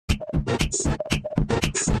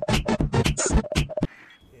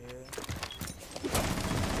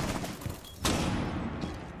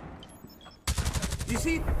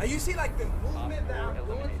You see like the movement that I'm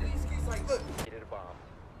going to these kids, like look.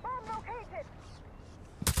 Bomb located.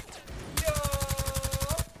 Yo,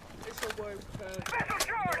 it's your boy. Special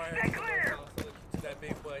charge, stay clear. To that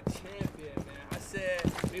big boy champion, man. I said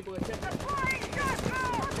big boy champion. Deploying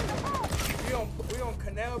shotgun. We on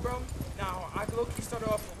Canal, bro. Now I low-key started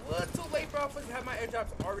off a little too late, bro. First have my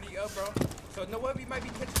airdrops already up, bro. So no way we might be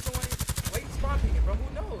catching someone late spawn picking, bro.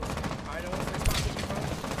 Who knows? I don't want to spawn picking, bro.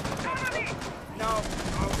 Now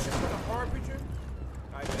I was just with a hard picture.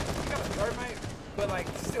 Alright, we got a thermite, but like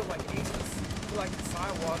still like aces for like the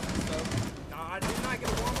sidewalks and stuff. Now I did not get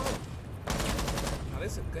a warm up. Now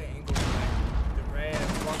this is a good angle, like the red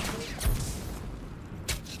walk through.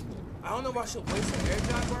 I don't know if I should waste an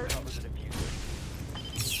airdrop work. Yeah, I'm just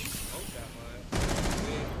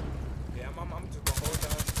gonna hold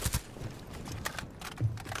down.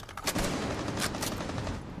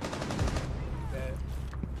 That.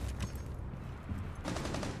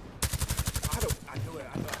 I knew it. I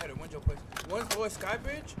had a window push. One's boy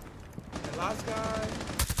Skybridge. The last guy,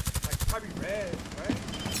 like probably red, right?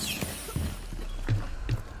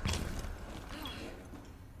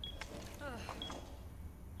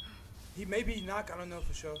 He maybe knock. I don't know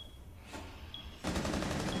for sure.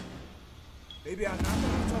 Maybe I knocked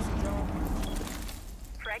him. Toss him, John.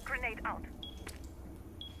 Frag grenade out.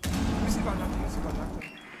 Let me see if I knocked him. Let me see if I knocked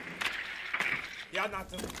him. Yeah, I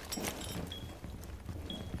knocked him.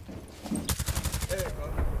 There you go.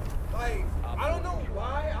 Like, I don't know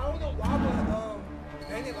why, but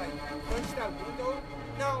Bennett like punched that window.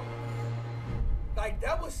 Now, like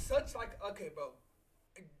that was such like, okay, bro.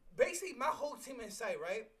 Basically, my whole team in sight,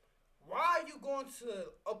 right? Why are you going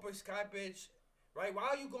to Upper Skybridge? Right? Why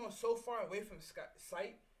are you going so far away from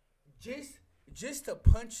sight? Just to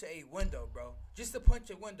punch a window, bro. Just to punch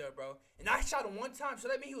a window, bro. And I shot him one time, so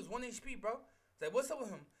that means he was 1 HP, bro. Like, what's up with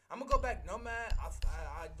him? I'm gonna go back. No, man. I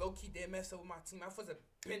low-key did mess up with my team. I was supposed to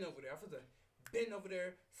bend over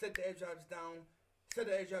there. Set the airdrops down. Set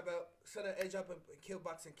the airdrop up. Set the airdrop up in kill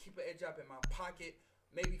box and keep an airdrop in my pocket.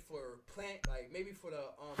 Maybe for plant, like maybe for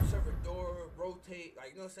the server door, rotate,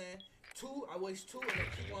 like you know what I'm saying? 2, I waste 2 and then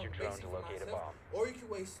keep one basically for myself. Or you can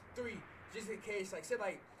waste 3 just in case, like say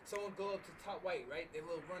like someone go up to top white, right? They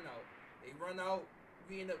little run out. They run out,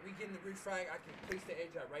 we getting the refrag, I can place the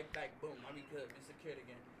airdrop right back, boom, I'll be good, be secured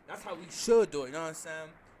again. That's how we should do it, you know what I'm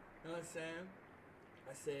saying? You know what I'm saying?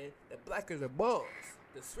 I said the blacker the balls,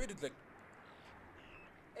 the sweeter the.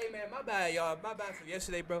 Hey man, my bad y'all, my bad for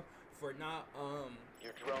yesterday, bro. For not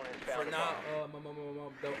your drone is found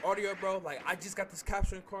the audio, bro. Like I just got this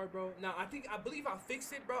capturing card, bro. Now I believe I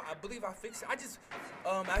fixed it, bro. I just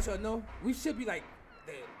as y'all know, we should be like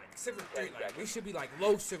the silver 3, like we should be like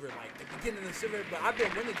low silver, like the beginning of silver. But I've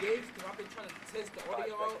been winning games because I've been trying to test the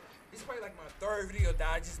audio out. It's probably like my 3rd video that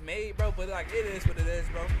I just made, bro. But like it is what it is,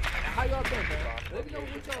 bro. And how y'all been, bro? Let me know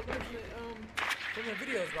what y'all learned from the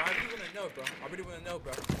videos, bro. I really wanna know,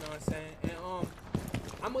 bro. You know what I'm saying? And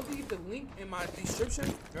I'm gonna leave the link in my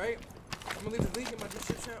description, right? I'm gonna leave the link in my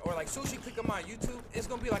description, or like soon as you click on my YouTube, it's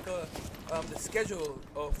gonna be like a the schedule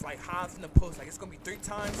of like how I'm finna post. Like it's gonna be 3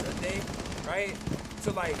 times a day, right?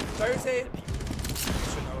 So like Thursday,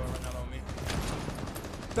 not on me.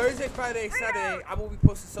 Thursday, Friday, Saturday, I will be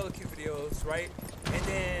posting solo queue videos, right? And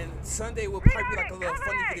then Sunday will probably be like a little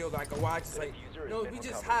funny video, like a watch, just like we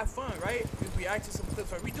just have fun, right? We react to some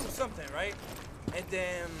clips, right? We do something, right? And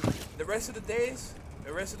then the rest of the days.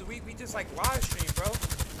 The rest of the week, we just like live stream, bro.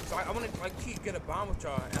 So I want to like keep get a bond with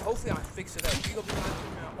y'all, and hopefully I fix it up. We gonna be live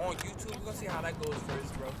streaming on YouTube. We're gonna see how that goes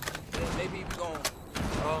first, bro. And then maybe we gonna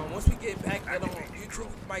once we get back on YouTube,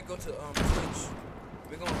 we might go to Twitch.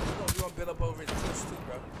 We're gonna build up over to Twitch too,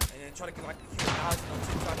 bro. And then try to get like a few thousand on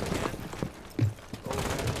TikTok again.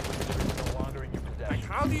 no longer in your possession. Like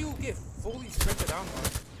how do you get fully sprinted out on?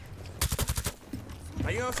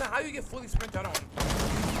 Like you know what I'm saying? How do you get fully sprinted out on?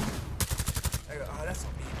 Oh, that's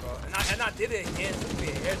on me, bro. And I did it again. So we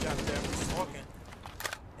an airdrop there. I'm just talking.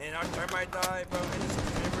 And our thermite died, bro. And there's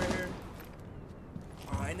some right here.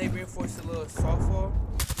 And they reinforced a little softball.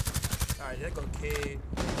 Alright, there go kid.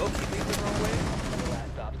 Go keep leaving the wrong way.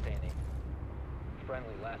 Last stop standing.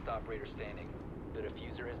 Friendly, last operator standing. The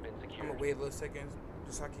diffuser has been secured. I'm gonna wait a little second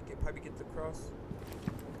just so I can probably get the cross.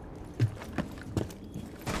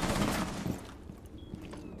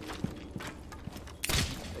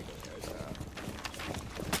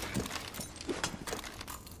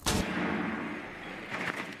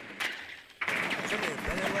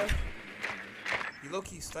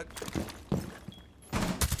 Low-key stuck.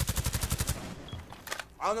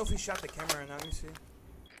 I don't know if he shot the camera or not. Let me see.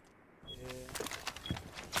 Yeah.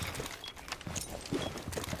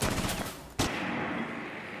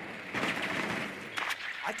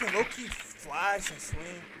 I can low-key flash and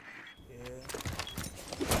swing. Yeah.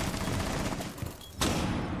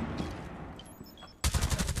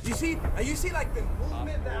 You see like the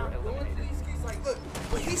movement that I'm doing to these kids. Like, look,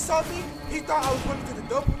 when he saw me, he thought I was running to the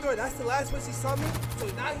double door. That's the last place he saw me. So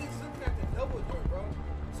now he's looking at the double door, bro.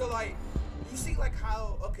 So like, you see like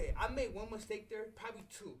how, okay, I made one mistake there, probably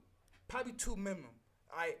two minimum.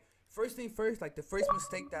 Alright, first thing first, like the first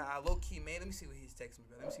mistake that I low key made. Let me see what he's texting me,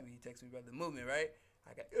 bro. Let me see what he texted me, bro. The movement, right?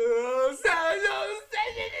 I got.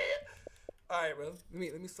 Alright, bro.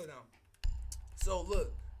 Let me slow down. So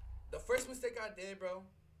look, the first mistake I did, bro.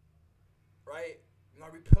 Right? When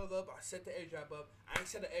I repelled up, I set the airdrop up. I ain't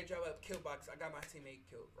set the airdrop up, kill box. I got my teammate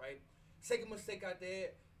killed, right? Second mistake I did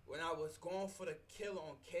when I was going for the kill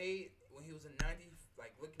on Cade when he was in 90,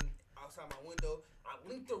 like looking outside my window. I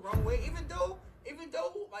linked the wrong way, even though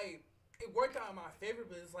like it worked out in my favor,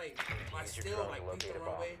 but it's like I still like linked the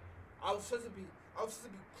wrong way. I was supposed to be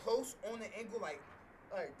close on the angle, like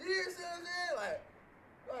this, like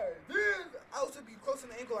this. I was supposed to be close on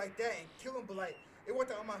the angle like that and kill him, but like it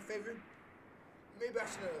worked out in my favor. Maybe I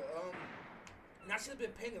should have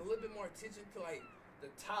been paying a little bit more attention to like the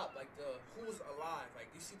top, like the who's alive. Like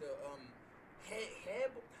you see the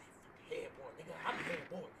headboard, nigga. I'm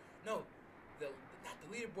headboard. No, not the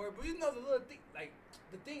leaderboard, but you know the little thing, like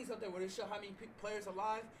the things up there where they show how many players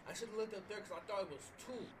alive. I should have looked up there because I thought it was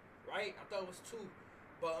 2, right? I thought it was 2,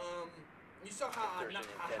 but you saw how I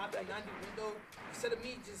hopped in 90 window. Instead of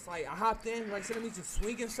me just like I hopped in, like instead of me just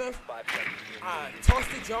swinging stuff, I tossed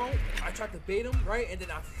the drone. I tried to bait him, right, and then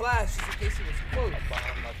I flashed just in case he was close.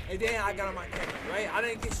 And then I got on my camera, right. I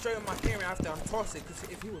didn't get straight on my camera after I tossed it, because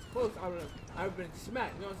if he was close, I would have been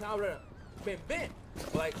smacked. You know what I'm saying? I would have been bent.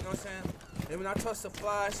 But like, you know what I'm saying? And when I tossed the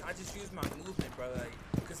flash, I just used my movement, bro. Like,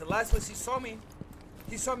 because the last place he saw me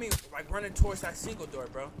like running towards that single door,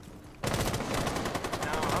 bro.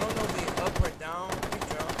 Now, I don't know if they up or down. We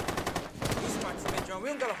jump. This is my teammate jump. We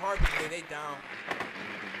don't got a hard play. They down.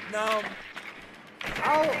 Now,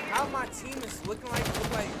 how my team is looking like,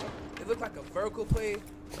 it look like a vertical play,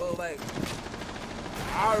 but like,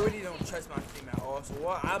 I already don't trust my team at all. So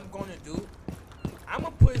what I'm going to do, I'm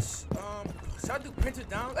going to push, should I do printer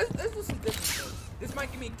down? Let's do some different stuff. This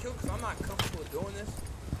might get me killed because I'm not comfortable doing this.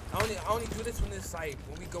 I only do this when it's like,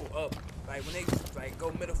 when we go up. Like, when they like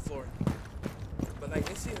go middle floor. But like,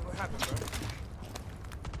 let's see what happens, bro.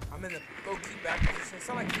 I'm in the low-key back position. It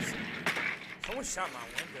sound like someone shot my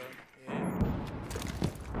window. Yeah.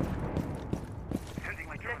 Let's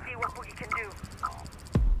see what we can do.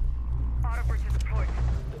 Auto bridge is deployed.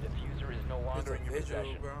 The diffuser is no longer in your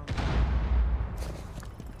possession. Bro.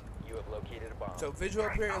 You have located a bomb. So visual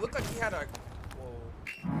up here, it looked like he had a. Whoa.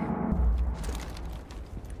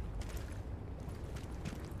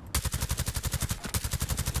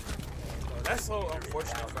 That's so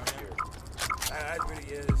unfortunate for him. That really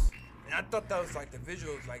is. And I thought that was like the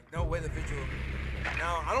visuals, like no way the visual.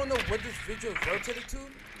 Now I don't know what this visual is rotated to,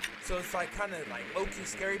 so it's like kind of like low-key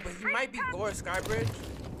scary. But he might be lower Skybridge.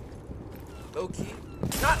 Low-key,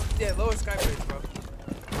 not lower Skybridge, bro.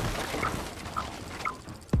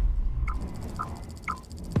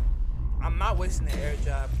 I'm not wasting the air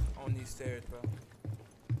job on these stairs, bro.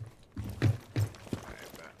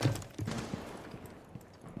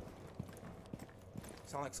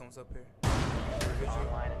 Sound like someone's up here.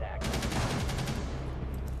 Online and active.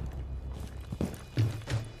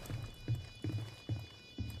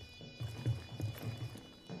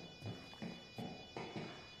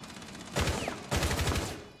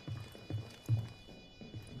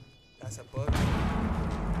 That's a bug.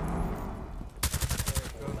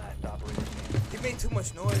 He made too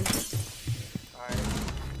much noise. Alright.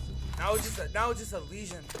 Now it's just a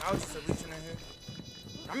legion. Now it's just a legion in here.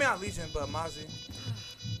 I mean not legion, but Mozzie.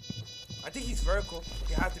 I think he's vertical.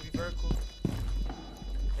 He has to be vertical.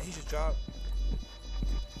 And he just dropped.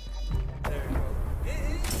 There we go.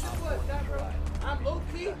 It's simple as that, bro. I'm low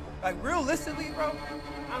key. Like realistically, bro,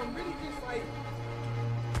 I'm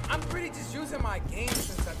really just using my game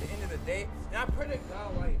sense at the end of the day. And I pray to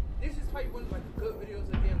God, like, this is probably one of like the good videos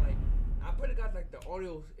again. Like, I pray to God, like the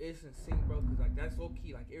audio is in sync, bro, because like that's low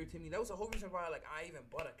key, like irritating me. That was the whole reason why like I even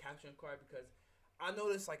bought a caption card, because I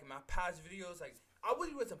noticed like in my past videos, like I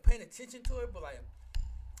really wasn't paying attention to it, but like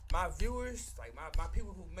my viewers, like my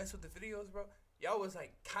people who mess with the videos, bro, y'all was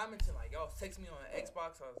like commenting, like y'all text me on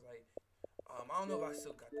Xbox. I was like, I don't know if I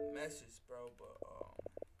still got the message, bro, but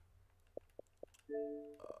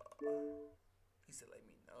he said let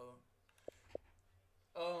me know.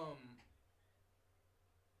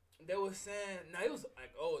 they were saying, now it was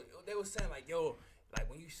like, oh, they were saying like, yo, like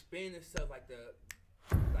when you spin and stuff, like the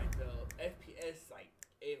FPS, like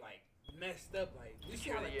it like messed up. Like you see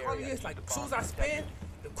how the quality is, like as soon as I spin,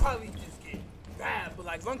 the quality just get bad. But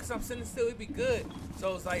like as long as I'm sitting still, it be good.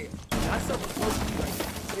 So it's like that stuff was supposed to be like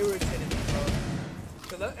irritating me, bro.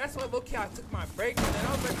 So that's why low key I took my break, and then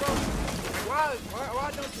I was like, bro, like,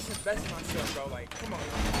 why don't just invest in myself, bro? Like, come on,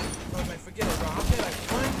 bro. Like, forget it, bro. I'll pay like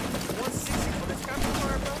 160 for this capture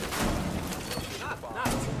card, bro.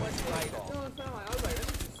 Not too much, like, you know what I'm saying? Like, I was like,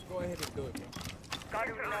 let's just go ahead and do it, bro.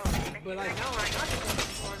 But like now I'm not the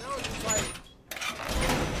capture card. Now it's just like,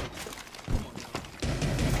 come on now.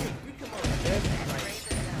 You come up with this, like,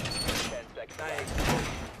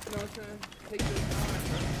 you know what I'm saying? Take your time,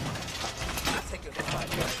 bro. I take it from my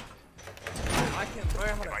life. I can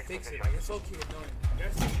learn how to fix it. Like, it's okay annoying.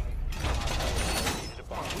 That's just like,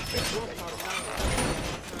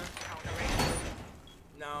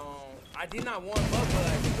 now, I did not warm up, but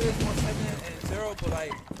like, it is 1-7-0, but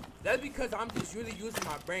like, that's because I'm just really using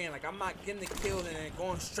my brain. Like, I'm not getting the kill and then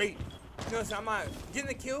going straight. You know what I'm saying? I'm not getting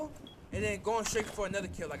the kill and then going straight for another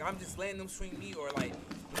kill. Like, I'm just letting them swing me or like,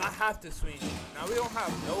 not have to swing. Now, we don't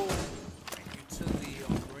have no utility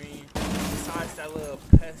on green besides that little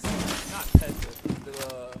pest, not pest, the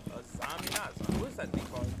zombie, not zombie. What's that thing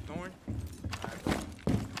called? Thorn?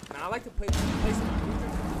 Now, I like to play some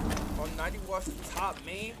on 90 watts top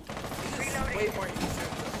main. It's way more easier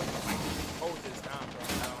to like, hold this down, bro.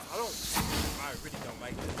 Now, I really don't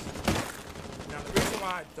like this. Now, the reason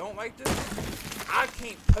why I don't like this, I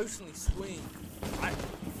can't personally swing.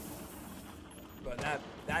 But that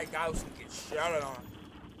guy was gonna get shouted on.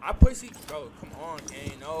 I personally, bro, come on,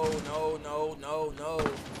 gang. No.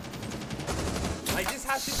 Like, this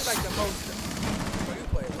has to be like the most. Bro, you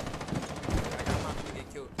play, bro. Like, I'm not gonna get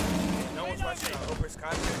killed. And no one's watching our upper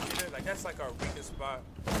sky either. Like, that's like our weakest spot.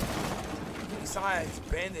 Besides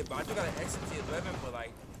bandit, but I do got an XMG-11, but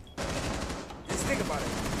like, just think about it.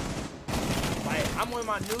 Like, I'm with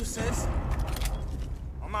my new sense.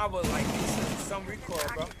 I'm out with like some recoil,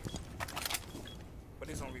 bro. But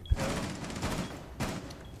it's on repel.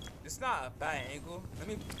 It's not a bad angle. Let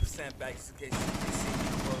me stand back just in case you see me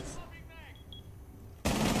close.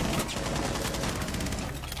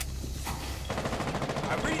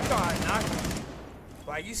 I really thought I knocked him.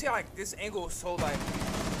 Like, you see how like this angle is so like,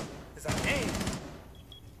 it's like, dang.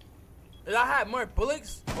 If I had more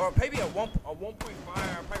bullets or maybe a 1.5, I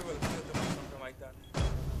probably would have killed them or something like that.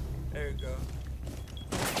 There you go.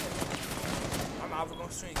 I'm either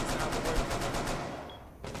gonna swing. It's not worth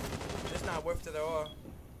it. It's not worth it at all.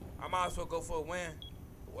 I might as well go for a win.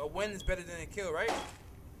 A win is better than a kill, right?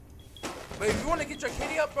 But if you want to get your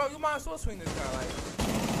kitty up, bro, you might as well swing this guy. Like,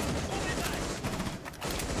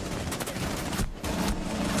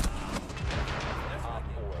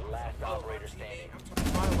 last operator standing.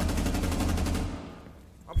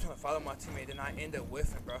 I'm trying to follow my teammate, then I end up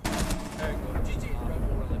whiffing, bro. There you go. GG, bro.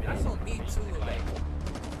 That's on me too, like.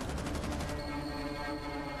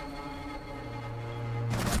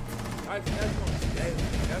 That's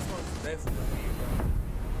one today for me, bro.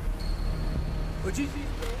 But GG,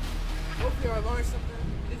 bro. Hopefully I learned something.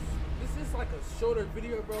 This is like a shorter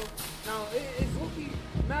video, bro. Now it's low-key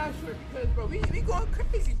mad short because, bro, we going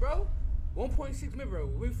crazy, bro. 1.6 minutes, bro.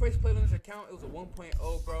 When we first played on this account, it was a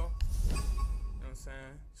 1.0, bro. You know what I'm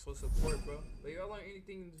saying? So support, bro. But if y'all learn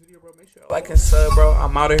anything in this video, bro, make sure y'all like and sub, bro.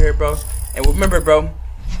 I'm out of here, bro. And remember, bro,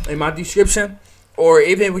 in my description, or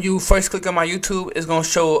even when you first click on my YouTube, it's gonna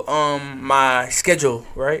show my schedule,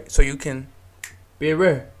 right? So you can be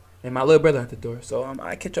aware. And my little brother at the door. So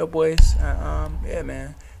I catch up, boys. Yeah,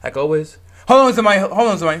 man. Like always. Hold on,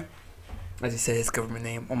 somebody. I just said his government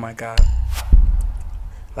name. Oh my god.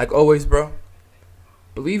 Like always, bro.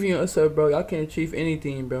 Believe in yourself, bro. Y'all can achieve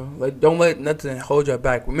anything, bro. Like, don't let nothing hold you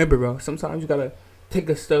back. Remember, bro, sometimes you gotta take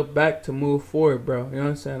a step back to move forward, bro. You know what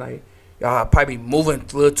I'm saying? Like, y'all probably moving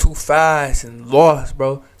a little too fast and lost,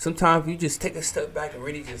 bro. Sometimes you just take a step back and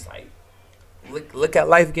really just like look at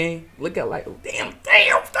life, gang. Look at life. Damn.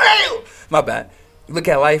 My bad. Look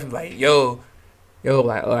at life and like, yo,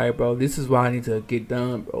 like, all right, bro. This is what I need to get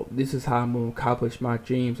done, bro. This is how I'm gonna accomplish my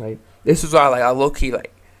dreams. Like, this is why, like, I low key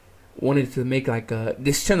like wanted to make like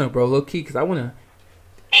this channel, bro, low key, cause I wanna,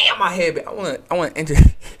 my head, I wanna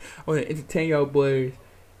entertain y'all boys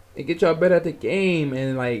and get y'all better at the game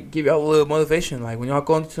and like give y'all a little motivation. Like when y'all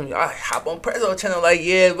go into y'all hop on Prezzo channel, like,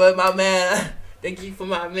 yeah, but my man, thank you for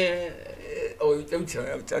my man. Oh, I'm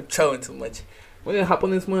trolling too much. When you hop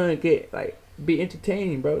on this one and get like be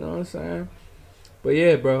entertaining, bro. You know what I'm saying? But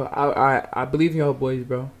yeah, bro, I believe in y'all boys,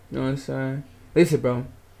 bro. You know what I'm saying? Listen, bro.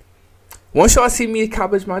 Once y'all see me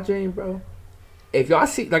accomplish my dream, bro, if y'all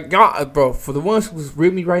see, like, y'all, bro, for the ones who's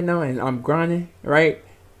with me right now and I'm grinding, right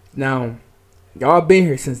now, y'all been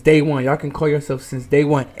here since day one. Y'all can call yourself since day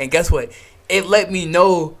one. And guess what? It let me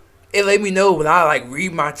know. It let me know when I like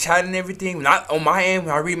read my chat and everything. When I on my end,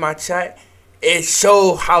 when I read my chat, it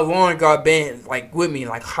showed how long y'all been like with me,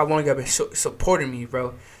 like how long y'all been supporting me,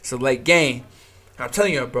 bro. So like, gang, I'm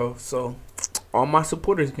telling y'all, bro. So all my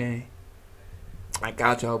supporters, gang, I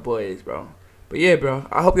got y'all boys, bro. But yeah, bro,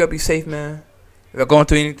 I hope y'all be safe, man. If y'all going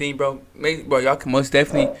through anything, bro, y'all can most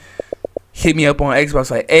definitely hit me up on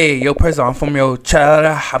Xbox, like, hey, yo, President, I'm from your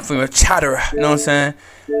chatter, you know what I'm saying?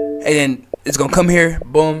 And then it's gonna come here,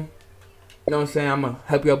 boom. You know what I'm saying? I'm gonna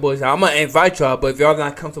help y'all boys out. I'm gonna invite y'all, but if y'all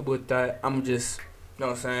not comfortable with that, I'm gonna just, you know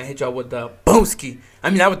what I'm saying, hit y'all with the booski. I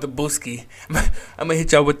mean, not with the booski. I'm gonna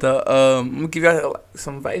hit y'all with the, I'm gonna give y'all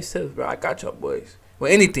some advice tips, bro. I got y'all boys.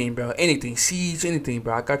 Well, anything, bro. Anything. Siege, anything,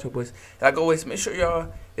 bro. I got y'all boys. Like always, make sure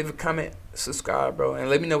y'all leave a comment, subscribe, bro, and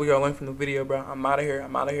let me know what y'all learned from the video, bro. I'm out of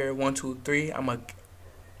here. 1, 2, 3. I'm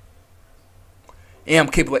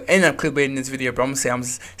clickbaiting this video, bro. I'm gonna say I'm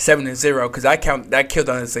 7-0 because that kill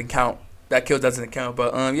doesn't count. That kill doesn't count.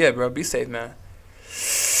 But yeah, bro. Be safe, man.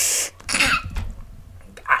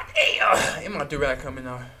 God damn. Ain't my do-rag coming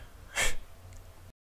out.